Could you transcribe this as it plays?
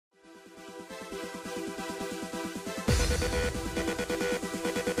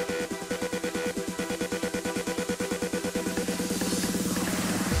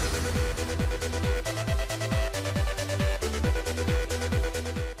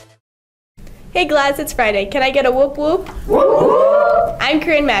Hey Glads, it's Friday. Can I get a whoop whoop? Whoop whoop! I'm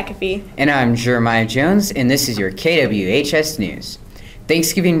Corinne McAfee. And I'm Jeremiah Jones, and this is your KWHS News.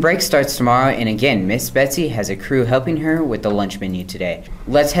 Thanksgiving break starts tomorrow, and again, Miss Betsy has a crew helping her with the lunch menu today.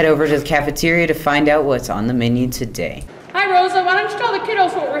 Let's head over to the cafeteria to find out what's on the menu today. Hi Rosa, why don't you tell the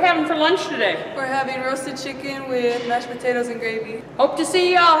kiddos what we're having for lunch today? We're having roasted chicken with mashed potatoes and gravy. Hope to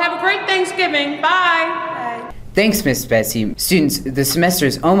see y'all. Have a great Thanksgiving. Bye. Bye. Thanks, Miss Betsy. Students, the semester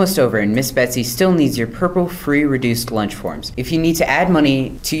is almost over and Miss Betsy still needs your purple free reduced lunch forms. If you need to add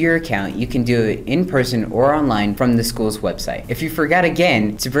money to your account, you can do it in person or online from the school's website. If you forgot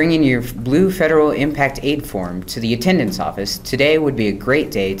again to bring in your blue Federal Impact Aid form to the attendance office, today would be a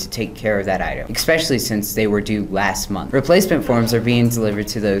great day to take care of that item, especially since they were due last month. Replacement forms are being delivered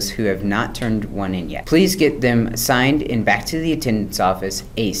to those who have not turned one in yet. Please get them signed and back to the attendance office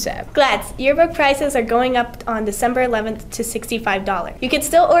ASAP. Glads, yearbook prices are going up on December 11th to $65. You can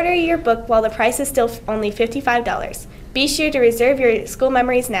still order your book while the price is still only $55. Be sure to reserve your school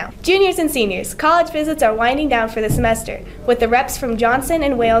memories now. Juniors and seniors, college visits are winding down for the semester, with the reps from Johnson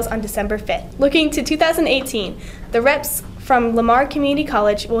and Wales on December 5th. Looking to 2018, the reps from Lamar Community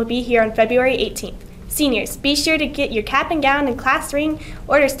College will be here on February 18th. Seniors, be sure to get your cap and gown and class ring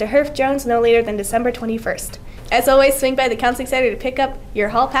orders to Herff Jones no later than December 21st. As always, swing by the counseling center to pick up your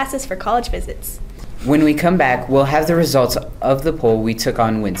hall passes for college visits. When we come back, we'll have the results of the poll we took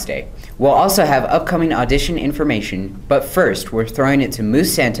on Wednesday. We'll also have upcoming audition information, but first, we're throwing it to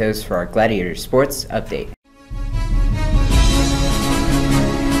Moose Santos for our Gladiator Sports Update.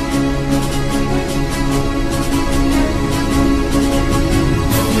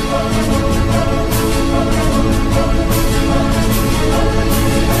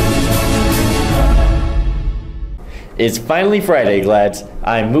 It's finally Friday, Glads.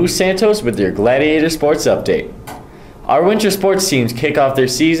 I'm Moose Santos with your Gladiator Sports Update. Our winter sports teams kick off their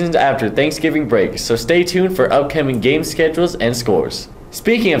seasons after Thanksgiving break, so stay tuned for upcoming game schedules and scores.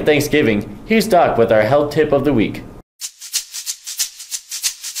 Speaking of Thanksgiving, here's Doc with our health tip of the week.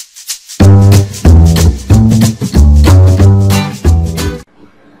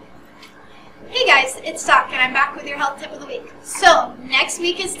 Hey guys, it's Doc and I'm back with your health tip of the week. So, next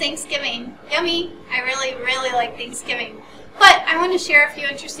week is Thanksgiving. Yummy! I really like Thanksgiving. But I want to share a few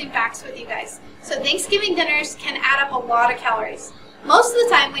interesting facts with you guys. So Thanksgiving dinners can add up a lot of calories. Most of the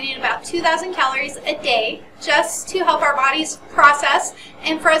time we need about 2,000 calories a day just to help our bodies process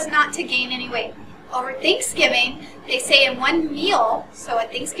and for us not to gain any weight. Over Thanksgiving, they say in one meal, so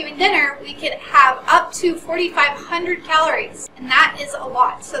at Thanksgiving dinner, we could have up to 4,500 calories, and that is a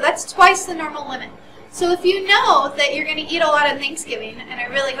lot. So that's twice the normal limit. So if you know that you're going to eat a lot on Thanksgiving, and I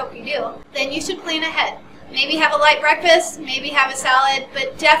really hope you do, then you should plan ahead. Maybe have a light breakfast, maybe have a salad,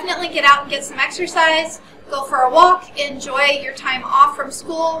 but definitely get out and get some exercise, go for a walk, enjoy your time off from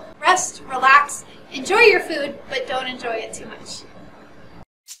school, rest, relax, enjoy your food, but don't enjoy it too much.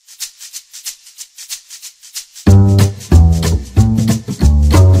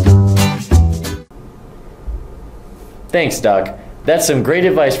 Thanks, Doc. That's some great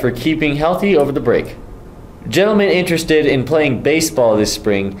advice for keeping healthy over the break. Gentlemen interested in playing baseball this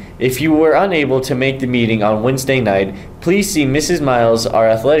spring, if you were unable to make the meeting on Wednesday night, please see Mrs. Miles, our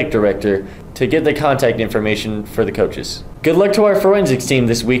athletic director, to get the contact information for the coaches. Good luck to our forensics team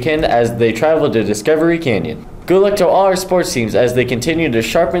this weekend as they travel to Discovery Canyon. Good luck to all our sports teams as they continue to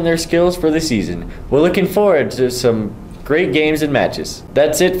sharpen their skills for the season. We're looking forward to some great games and matches.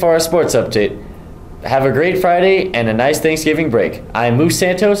 That's it for our sports update. Have a great Friday and a nice Thanksgiving break. I'm Moose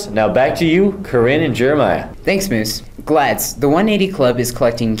Santos. Now back to you, Corinne and Jeremiah. Thanks, Moose. Glads, the 180 Club is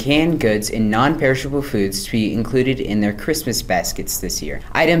collecting canned goods and non-perishable foods to be included in their Christmas baskets this year.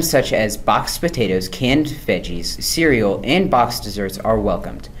 Items such as boxed potatoes, canned veggies, cereal, and boxed desserts are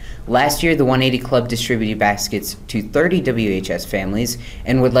welcomed. Last year, the 180 Club distributed baskets to 30 WHS families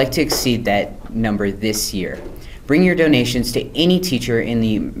and would like to exceed that number this year. Bring your donations to any teacher in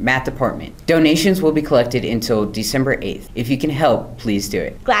the math department. Donations will be collected until December 8th. If you can help, please do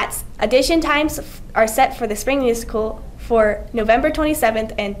it. Glads, audition times are set for the spring musical for November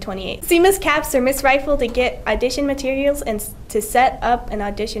 27th and 28th. See Miss Caps or Miss Rifle to get audition materials and to set up an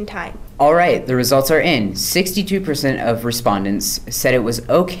audition time. All right, the results are in. 62% of respondents said it was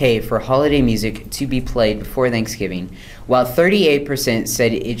okay for holiday music to be played before Thanksgiving, while 38%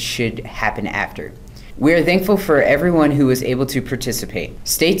 said it should happen after. We are thankful for everyone who was able to participate.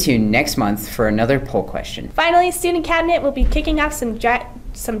 Stay tuned next month for another poll question. Finally, Student Cabinet will be kicking off some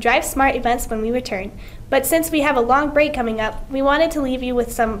Drive Smart events when we return. But since we have a long break coming up, we wanted to leave you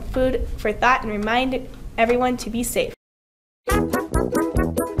with some food for thought and remind everyone to be safe.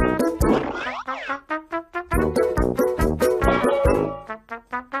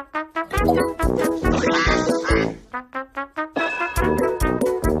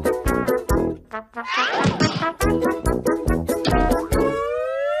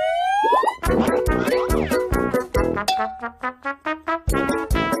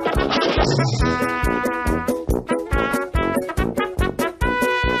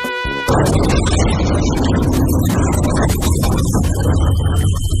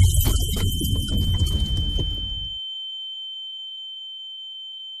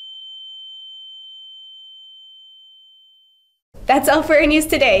 That's all for our news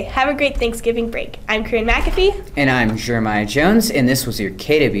today. Have a great Thanksgiving break. I'm Corinne McAfee. And I'm Jeremiah Jones, and this was your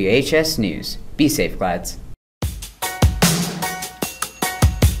KWHS News. Be safe, lads.